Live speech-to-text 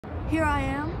here I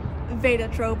am, Veda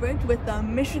Trowbridge with the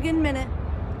Michigan Minute.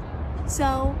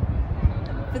 So,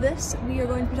 for this, we are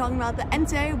going to be talking about the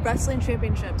NCAA Wrestling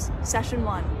Championships, Session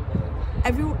 1.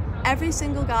 Every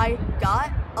single guy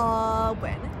got a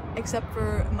win, except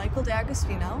for Michael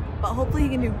D'Agostino, but hopefully he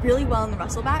can do really well in the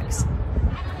wrestlebacks.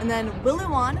 And then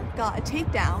Willouan got a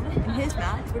takedown in his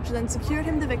match, which then secured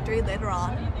him the victory later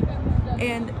on.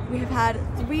 And we have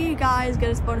had 3 guys get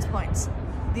us bonus points.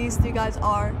 These 3 guys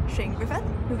are Shane Griffith,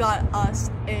 who got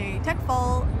us a tech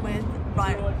fall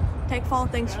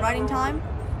thanks to riding time,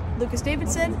 Lucas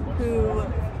Davidson, who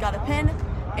got a pin,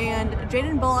 and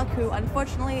Jaden Bullock, who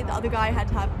unfortunately the other guy had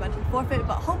to have a mental forfeit,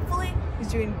 but hopefully he's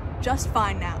doing just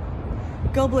fine now.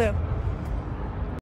 Go Blue!